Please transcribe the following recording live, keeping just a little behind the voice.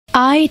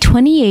I,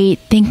 28,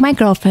 think my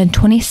girlfriend,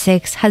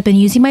 26, has been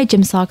using my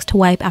gym socks to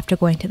wipe after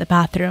going to the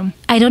bathroom.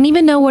 I don't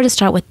even know where to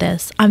start with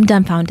this. I'm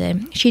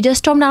dumbfounded. She just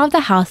stormed out of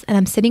the house and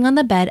I'm sitting on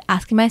the bed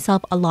asking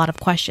myself a lot of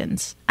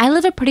questions. I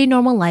live a pretty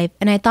normal life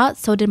and I thought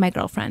so did my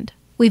girlfriend.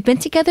 We've been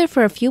together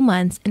for a few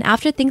months, and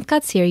after things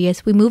got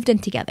serious, we moved in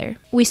together.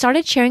 We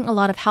started sharing a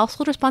lot of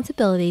household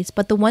responsibilities,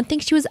 but the one thing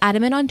she was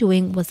adamant on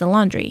doing was the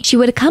laundry. She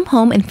would come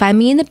home and find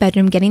me in the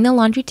bedroom getting the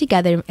laundry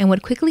together and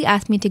would quickly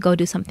ask me to go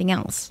do something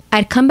else.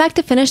 I'd come back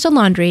to finish the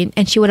laundry,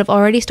 and she would have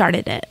already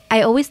started it.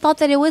 I always thought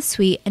that it was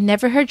sweet and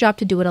never her job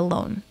to do it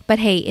alone. But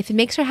hey, if it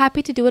makes her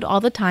happy to do it all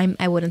the time,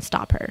 I wouldn't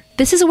stop her.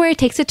 This is where it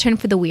takes a turn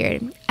for the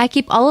weird. I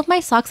keep all of my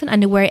socks and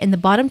underwear in the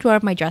bottom drawer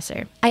of my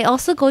dresser. I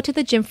also go to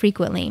the gym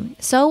frequently,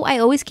 so I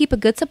always keep a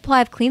good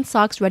supply of clean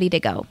socks ready to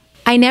go.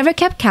 I never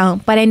kept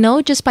count, but I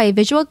know just by a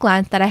visual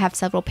glance that I have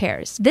several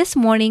pairs. This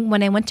morning,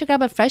 when I went to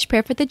grab a fresh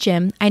pair for the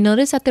gym, I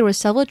noticed that there were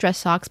several dress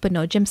socks but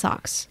no gym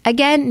socks.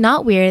 Again,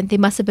 not weird, they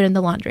must have been in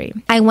the laundry.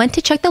 I went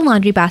to check the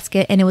laundry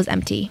basket and it was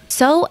empty.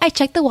 So I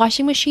checked the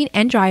washing machine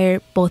and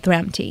dryer, both were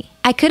empty.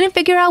 I couldn't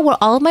figure out where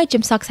all of my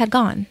gym socks had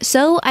gone.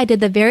 So I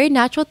did the very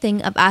natural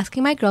thing of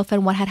asking my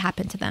girlfriend what had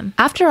happened to them.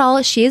 After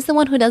all, she is the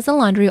one who does the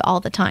laundry all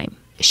the time.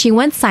 She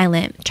went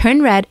silent,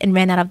 turned red, and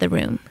ran out of the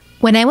room.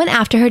 When I went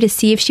after her to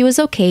see if she was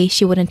okay,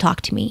 she wouldn't talk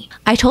to me.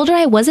 I told her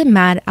I wasn't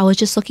mad, I was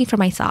just looking for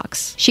my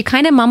socks. She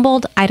kind of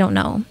mumbled, I don't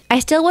know. I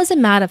still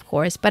wasn't mad, of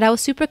course, but I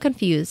was super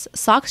confused.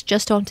 Socks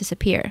just don't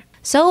disappear.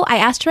 So I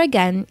asked her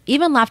again,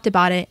 even laughed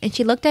about it, and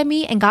she looked at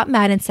me and got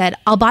mad and said,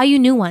 I'll buy you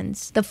new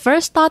ones. The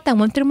first thought that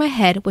went through my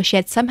head was she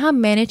had somehow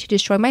managed to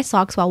destroy my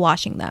socks while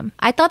washing them.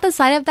 I thought the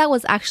side of that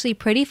was actually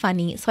pretty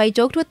funny, so I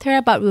joked with her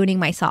about ruining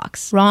my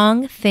socks.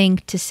 Wrong thing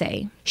to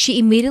say. She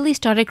immediately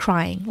started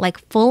crying,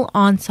 like full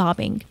on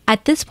sobbing.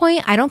 At this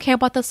point, I don't care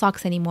about the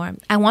socks anymore.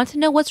 I want to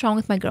know what's wrong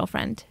with my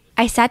girlfriend.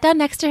 I sat down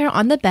next to her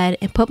on the bed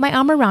and put my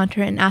arm around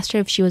her and asked her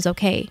if she was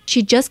okay.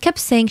 She just kept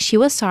saying she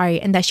was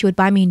sorry and that she would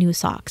buy me new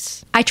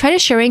socks. I tried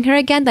assuring her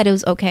again that it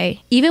was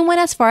okay, even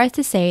went as far as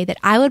to say that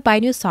I would buy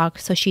new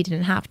socks so she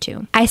didn't have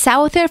to. I sat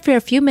with her for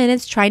a few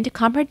minutes trying to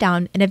calm her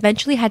down and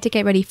eventually had to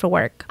get ready for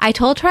work. I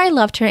told her I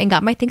loved her and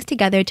got my things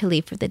together to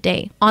leave for the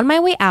day. On my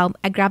way out,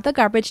 I grabbed the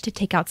garbage to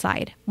take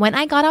outside. When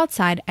I got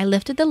outside, I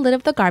lifted the lid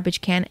of the garbage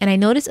can and I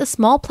noticed a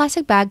small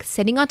plastic bag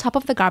sitting on top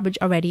of the garbage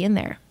already in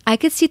there. I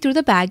could see through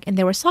the bag and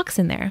there were socks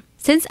in there.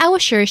 Since I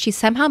was sure she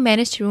somehow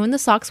managed to ruin the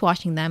socks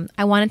washing them,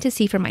 I wanted to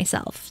see for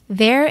myself.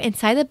 There,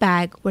 inside the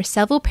bag, were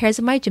several pairs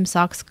of my gym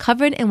socks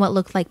covered in what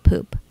looked like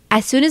poop.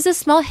 As soon as the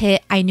smell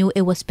hit, I knew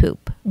it was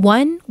poop.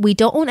 1, we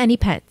don't own any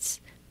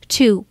pets.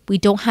 2, we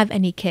don't have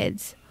any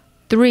kids.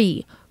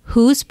 3,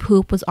 whose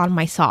poop was on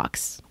my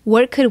socks?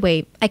 Work could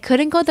wait. I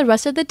couldn't go the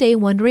rest of the day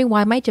wondering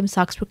why my gym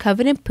socks were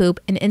covered in poop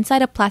and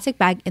inside a plastic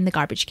bag in the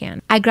garbage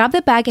can. I grabbed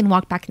the bag and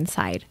walked back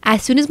inside.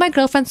 As soon as my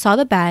girlfriend saw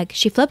the bag,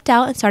 she flipped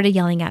out and started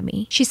yelling at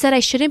me. She said I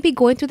shouldn't be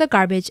going through the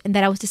garbage and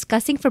that I was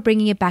disgusting for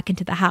bringing it back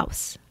into the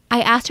house. I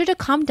asked her to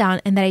calm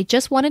down and that I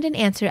just wanted an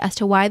answer as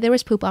to why there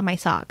was poop on my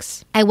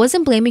socks. I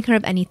wasn't blaming her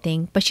of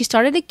anything, but she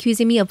started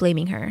accusing me of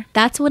blaming her.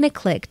 That's when it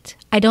clicked.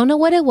 I don't know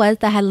what it was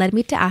that had led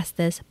me to ask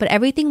this, but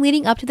everything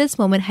leading up to this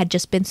moment had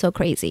just been so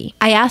crazy.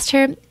 I asked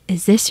her,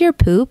 is this your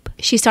poop?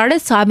 She started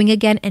sobbing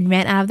again and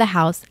ran out of the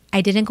house. I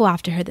didn't go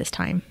after her this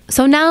time.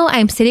 So now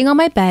I'm sitting on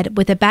my bed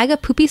with a bag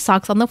of poopy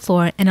socks on the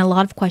floor and a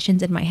lot of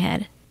questions in my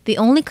head. The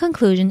only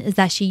conclusion is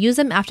that she used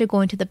them after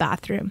going to the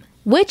bathroom,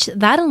 which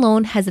that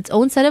alone has its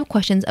own set of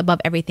questions above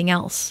everything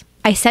else.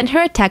 I sent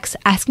her a text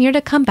asking her to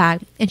come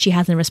back and she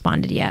hasn't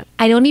responded yet.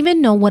 I don't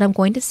even know what I'm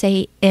going to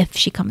say if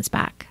she comes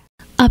back.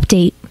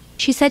 Update.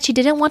 She said she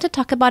didn't want to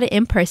talk about it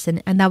in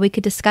person and that we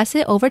could discuss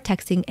it over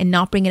texting and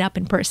not bring it up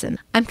in person.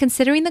 I'm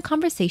considering the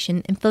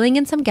conversation and filling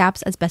in some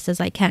gaps as best as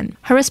I can.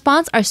 Her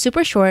response are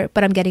super short,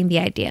 but I'm getting the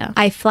idea.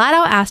 I flat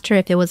out asked her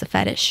if it was a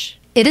fetish.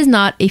 It is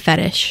not a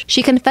fetish.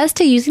 She confessed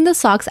to using the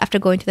socks after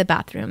going to the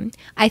bathroom.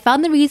 I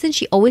found the reason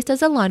she always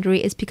does the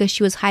laundry is because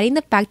she was hiding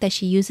the fact that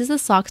she uses the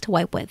socks to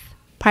wipe with.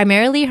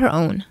 Primarily her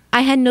own.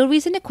 I had no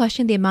reason to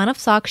question the amount of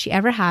socks she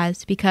ever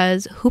has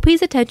because who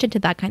pays attention to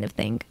that kind of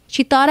thing?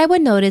 She thought I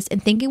would notice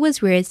and think it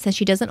was weird since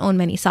she doesn't own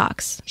many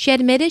socks. She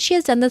admitted she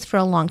has done this for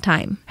a long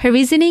time. Her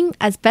reasoning,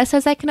 as best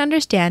as I can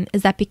understand,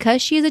 is that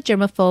because she is a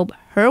germaphobe,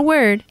 her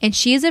word, and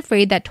she is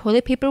afraid that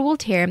toilet paper will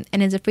tear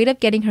and is afraid of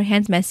getting her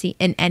hands messy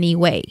in any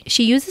way.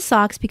 She uses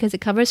socks because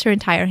it covers her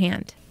entire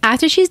hand.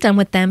 After she's done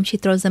with them, she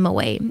throws them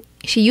away.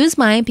 She used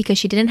mine because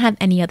she didn't have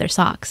any other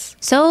socks.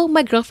 So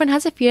my girlfriend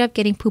has a fear of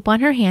getting poop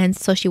on her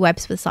hands, so she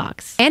wipes with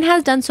socks. And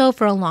has done so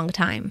for a long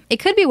time. It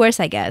could be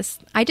worse, I guess.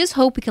 I just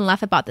hope we can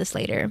laugh about this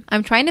later.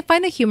 I'm trying to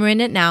find the humor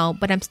in it now,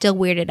 but I'm still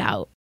weirded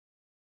out.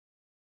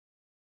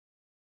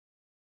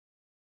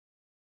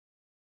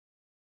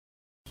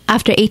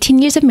 After 18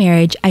 years of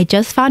marriage, I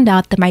just found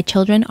out that my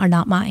children are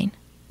not mine.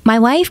 My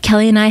wife,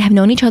 Kelly, and I have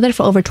known each other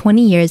for over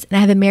 20 years, and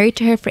I have been married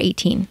to her for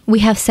 18. We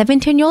have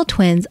 17-year-old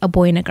twins, a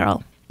boy and a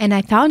girl. And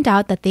I found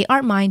out that they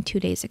aren't mine 2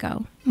 days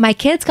ago. My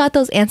kids got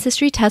those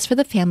ancestry tests for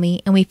the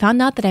family, and we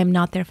found out that I'm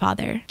not their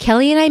father.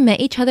 Kelly and I met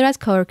each other as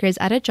coworkers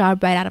at a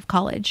job right out of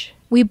college.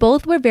 We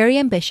both were very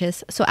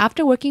ambitious, so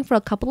after working for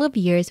a couple of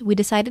years, we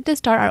decided to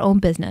start our own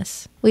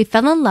business. We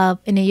fell in love,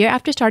 and a year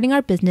after starting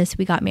our business,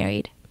 we got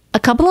married. A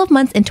couple of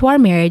months into our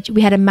marriage,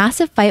 we had a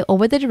massive fight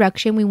over the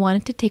direction we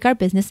wanted to take our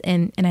business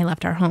in, and I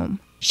left our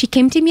home. She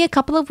came to me a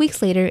couple of weeks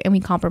later, and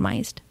we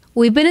compromised.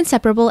 We've been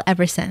inseparable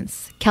ever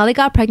since. Kelly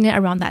got pregnant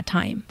around that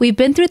time. We've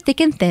been through thick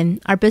and thin.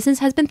 Our business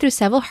has been through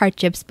several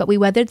hardships, but we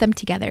weathered them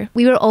together.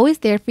 We were always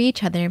there for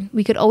each other.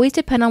 We could always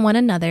depend on one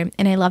another,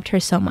 and I loved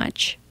her so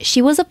much.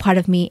 She was a part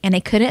of me, and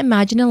I couldn't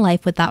imagine a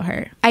life without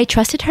her. I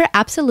trusted her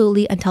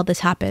absolutely until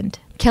this happened.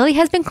 Kelly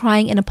has been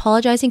crying and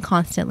apologizing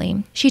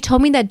constantly. She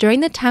told me that during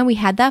the time we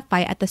had that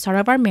fight at the start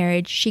of our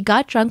marriage, she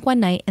got drunk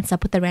one night and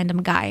slept with a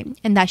random guy,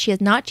 and that she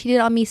has not cheated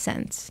on me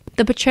since.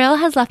 The betrayal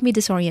has left me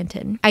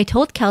disoriented. I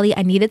told Kelly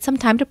I needed some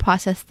time to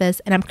process this,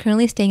 and I'm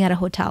currently staying at a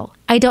hotel.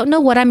 I don't know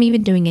what I'm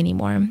even doing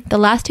anymore. The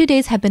last 2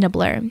 days have been a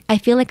blur. I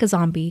feel like a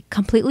zombie,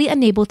 completely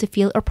unable to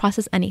feel or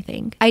process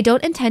anything. I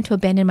don't intend to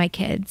abandon my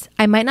kids.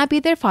 I might not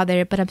be their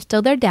father, but I'm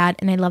still their dad,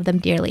 and I love them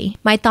dearly.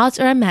 My thoughts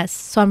are a mess,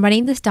 so I'm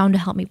writing this down to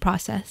help me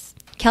process.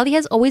 Kelly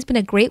has always been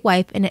a great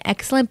wife and an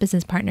excellent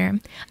business partner.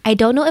 I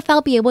don't know if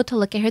I'll be able to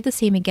look at her the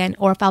same again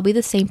or if I'll be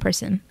the same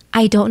person.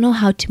 I don't know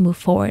how to move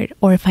forward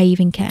or if I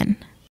even can.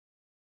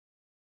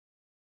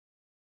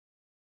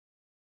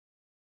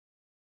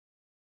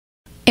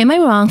 Am I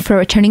wrong for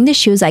returning the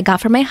shoes I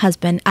got for my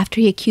husband after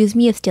he accused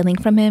me of stealing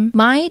from him?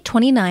 My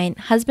 29,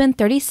 husband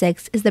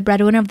 36 is the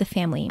breadwinner of the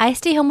family. I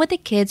stay home with the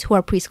kids who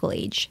are preschool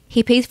age.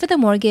 He pays for the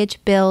mortgage,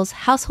 bills,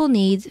 household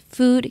needs,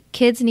 food,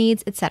 kids'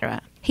 needs,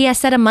 etc. He has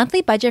set a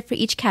monthly budget for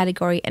each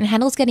category and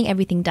handles getting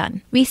everything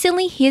done.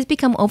 Recently, he has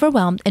become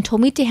overwhelmed and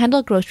told me to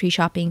handle grocery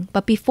shopping,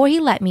 but before he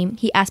let me,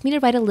 he asked me to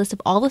write a list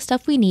of all the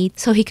stuff we need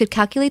so he could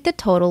calculate the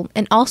total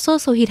and also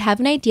so he'd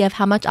have an idea of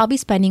how much I'll be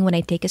spending when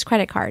I take his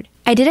credit card.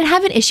 I didn't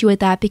have an issue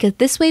with that because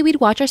this way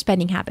we'd watch our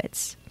spending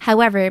habits.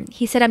 However,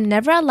 he said I'm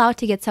never allowed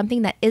to get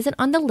something that isn't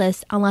on the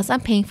list unless I'm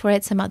paying for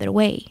it some other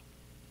way.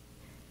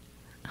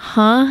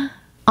 Huh?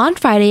 On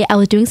Friday, I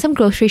was doing some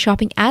grocery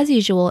shopping as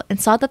usual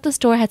and saw that the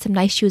store had some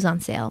nice shoes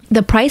on sale.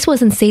 The price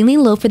was insanely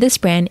low for this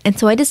brand, and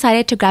so I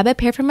decided to grab a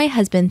pair for my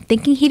husband,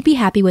 thinking he'd be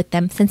happy with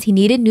them since he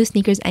needed new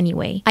sneakers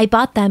anyway. I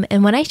bought them,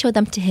 and when I showed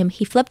them to him,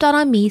 he flipped out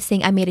on me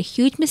saying I made a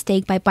huge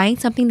mistake by buying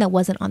something that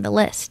wasn't on the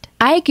list.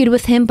 I agreed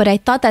with him, but I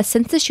thought that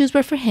since the shoes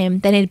were for him,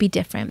 then it'd be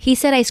different. He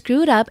said I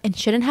screwed up and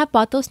shouldn't have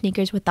bought those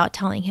sneakers without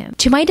telling him.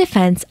 To my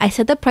defense, I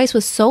said the price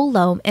was so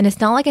low and it's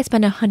not like I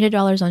spent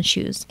 $100 on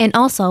shoes. And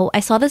also,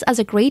 I saw this as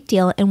a great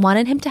deal and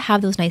wanted him to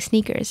have those nice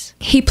sneakers.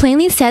 He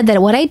plainly said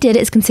that what I did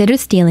is considered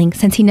stealing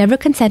since he never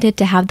consented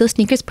to have those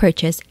sneakers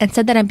purchased and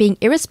said that I'm being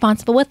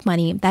irresponsible with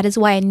money. That is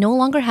why I no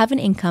longer have an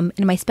income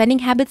and my spending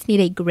habits need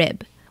a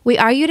grip. We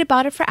argued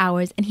about it for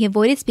hours and he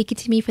avoided speaking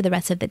to me for the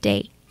rest of the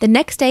day. The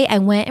next day, I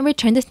went and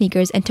returned the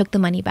sneakers and took the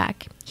money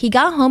back. He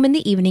got home in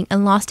the evening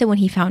and lost it when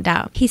he found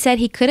out. He said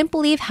he couldn't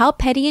believe how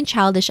petty and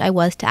childish I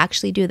was to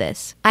actually do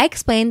this. I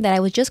explained that I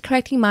was just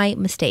correcting my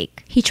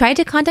mistake. He tried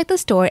to contact the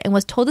store and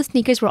was told the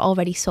sneakers were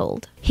already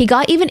sold. He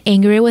got even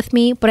angrier with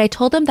me, but I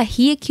told him that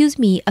he accused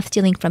me of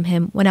stealing from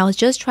him when I was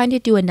just trying to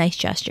do a nice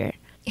gesture.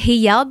 He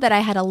yelled that I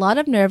had a lot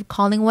of nerve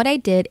calling what I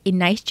did a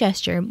nice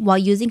gesture while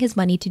using his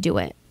money to do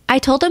it. I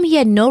told him he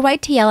had no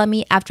right to yell at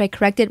me after I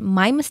corrected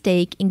my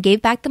mistake and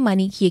gave back the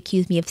money he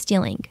accused me of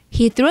stealing.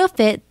 He threw a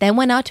fit, then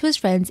went out to his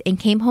friends and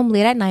came home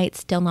late at night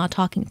still not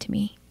talking to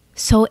me.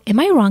 So am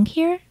I wrong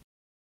here?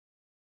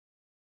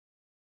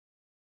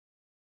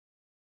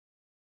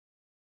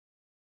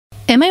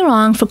 Am I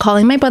wrong for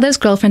calling my brother's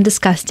girlfriend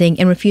disgusting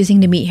and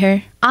refusing to meet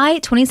her? I,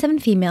 27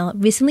 female,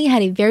 recently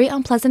had a very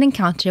unpleasant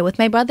encounter with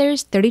my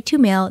brother's 32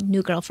 male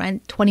new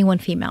girlfriend, 21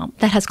 female,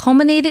 that has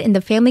culminated in the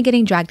family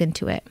getting dragged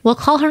into it. We'll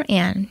call her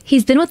Anne.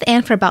 He's been with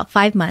Anne for about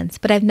 5 months,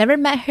 but I've never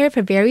met her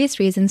for various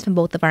reasons from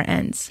both of our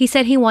ends. He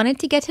said he wanted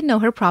to get to know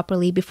her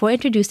properly before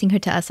introducing her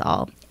to us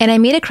all. And I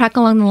made a crack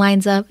along the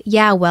lines of,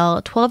 yeah,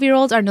 well,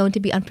 12-year-olds are known to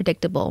be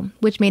unpredictable,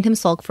 which made him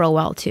sulk for a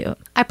while too.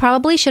 I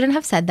probably shouldn't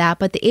have said that,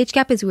 but the age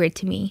gap is weird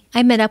to me.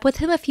 I met up with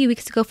him a few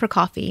weeks ago for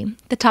coffee.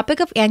 The topic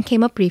of Anne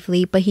came up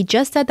briefly, but he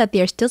just said that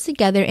they are still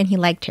together and he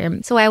liked her,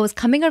 so I was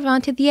coming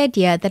around to the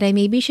idea that I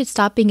maybe should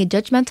stop being a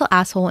judgmental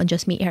asshole and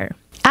just meet her.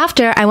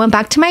 After, I went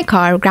back to my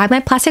car, grabbed my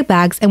plastic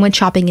bags, and went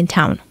shopping in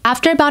town.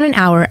 After about an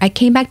hour, I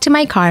came back to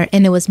my car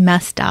and it was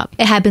messed up.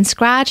 It had been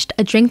scratched,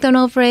 a drink thrown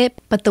over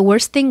it, but the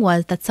worst thing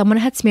was that someone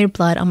had smeared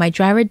blood on my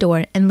driver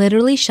door and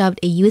literally shoved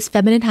a used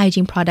feminine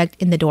hygiene product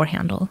in the door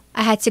handle.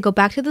 I had to go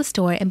back to the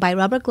store and buy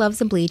rubber gloves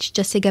and bleach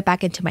just to get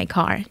back into my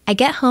car. I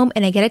get home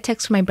and I get a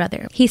text from my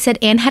brother. He said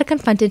Anne had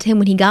confronted him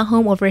when he got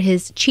home over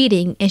his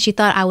cheating and she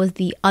thought I was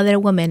the other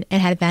woman and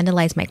had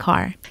vandalized my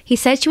car. He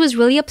said she was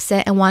really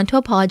upset and wanted to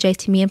apologize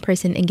to me in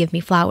person and give me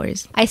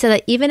flowers. I said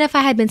that even if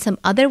I had been some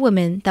other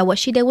woman, that what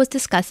she did was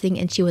disgusting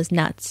and she was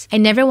nuts. I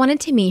never wanted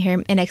to meet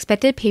her and I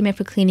expected payment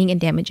for cleaning and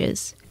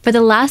damages. For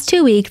the last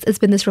 2 weeks, it's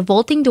been this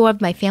revolting door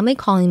of my family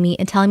calling me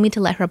and telling me to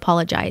let her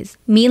apologize.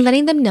 Me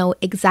letting them know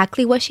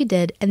exactly what she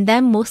did and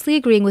them mostly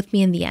agreeing with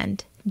me in the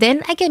end.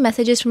 Then I get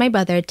messages from my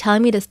brother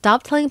telling me to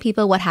stop telling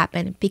people what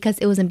happened because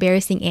it was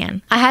embarrassing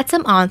Anne. I had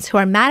some aunts who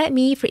are mad at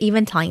me for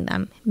even telling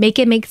them. Make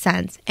it make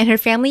sense. And her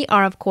family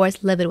are of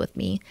course livid with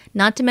me,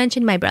 not to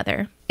mention my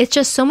brother. It's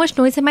just so much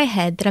noise in my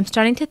head that I'm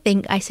starting to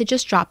think I should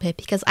just drop it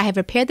because I have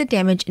repaired the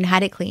damage and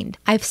had it cleaned.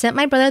 I've sent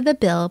my brother the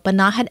bill but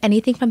not had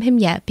anything from him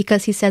yet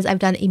because he says I've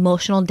done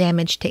emotional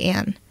damage to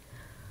Anne.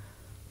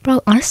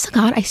 Bro, honest to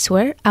God, I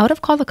swear, I would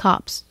have called the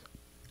cops.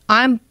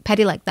 I'm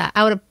petty like that.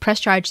 I would have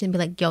pressed charges and be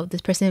like, yo, this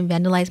person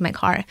vandalized my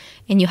car.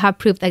 And you have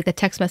proof, like the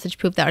text message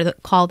proof that, or the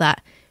call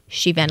that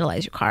she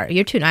vandalized your car.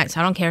 You're too nice.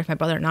 I don't care if my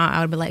brother or not.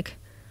 I would be like,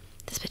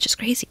 this bitch is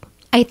crazy.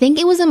 I think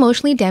it was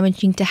emotionally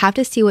damaging to have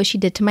to see what she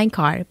did to my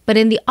car. But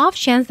in the off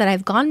chance that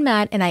I've gone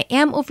mad and I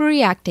am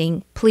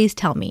overreacting, please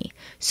tell me.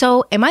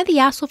 So am I the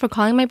asshole for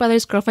calling my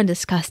brother's girlfriend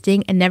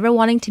disgusting and never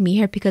wanting to meet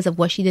her because of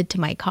what she did to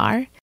my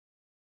car?